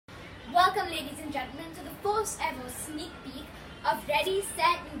Welcome, ladies and gentlemen, to the first ever sneak peek of Ready,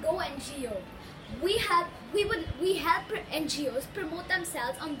 Set, and Go NGO. We help NGOs promote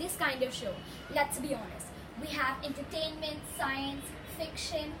themselves on this kind of show. Let's be honest. We have entertainment, science,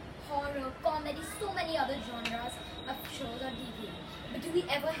 fiction, horror, comedy, so many other genres of shows on TV. But do we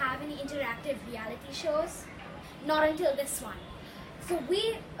ever have any interactive reality shows? Not until this one. So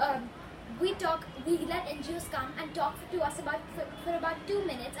we let NGOs come and talk to us for about 2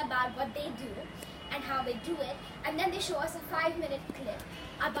 minutes about what they do and how they do it, and then they show us a 5-minute clip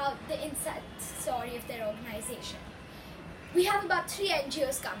about the inside story of their organization. We have about 3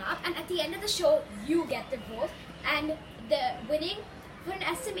 NGOs come up, and at the end of the show you get the vote, and the winning for an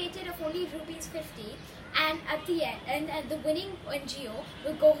estimated of only rupees 50, and at the end and the winning NGO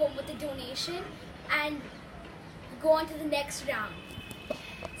will go home with a donation and go on to the next round.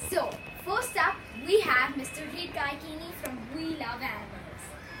 So, first up, we have Mr. Reed Kaikini from We Love Animals.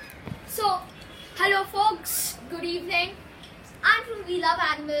 So, hello folks, good evening. I'm from We Love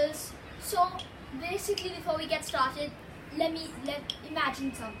Animals. So, basically before we get started, let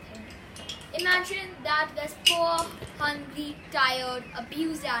imagine something. Imagine that there's poor, hungry, tired,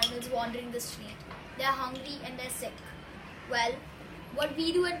 abused animals wandering the street. They're hungry and they're sick. Well, what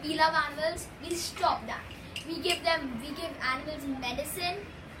we do at We Love Animals, we stop that. We give animals medicine.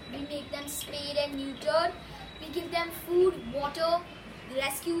 We make them spayed and neutered. We give them food, water,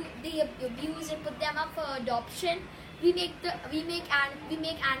 rescue the abused and put them up for adoption. We make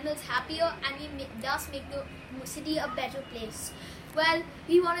animals happier, and we thus make the city a better place. Well,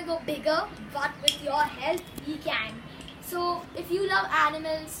 we want to go bigger, but with your help, we can. So, if you love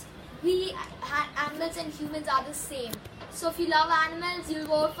animals, animals and humans are the same. So, if you love animals, you'll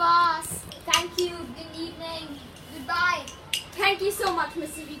vote for us. Thank you. Good evening. Goodbye. Thank you so much,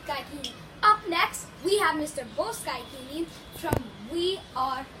 Mr. Reed Kaikini. Up next, we have Mr. Bose Kaikini from We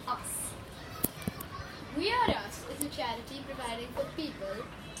Are Us. We Are Us is a charity providing for people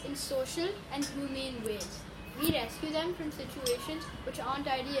in social and humane ways. We rescue them from situations which aren't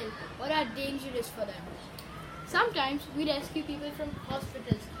ideal or are dangerous for them. Sometimes we rescue people from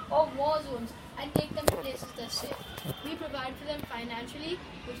hospitals or war zones and take them to places that are safe. We provide for them financially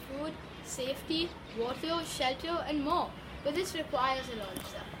with food, safety, water, shelter, and more. But this requires a lot of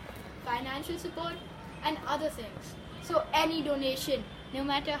stuff. Financial support and other things. So any donation, no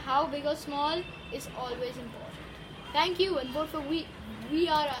matter how big or small, is always important. Thank you, and vote for We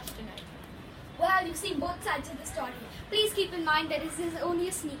Are Us tonight. Well, you've seen both sides of the story. Please keep in mind that this is only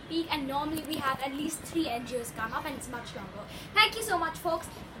a sneak peek, and normally we have at least 3 NGOs come up, and it's much longer. Thank you so much, folks.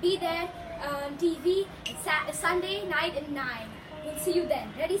 Be there on TV Sunday night at 9. We'll see you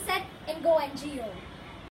then. Ready, set, and go NGO.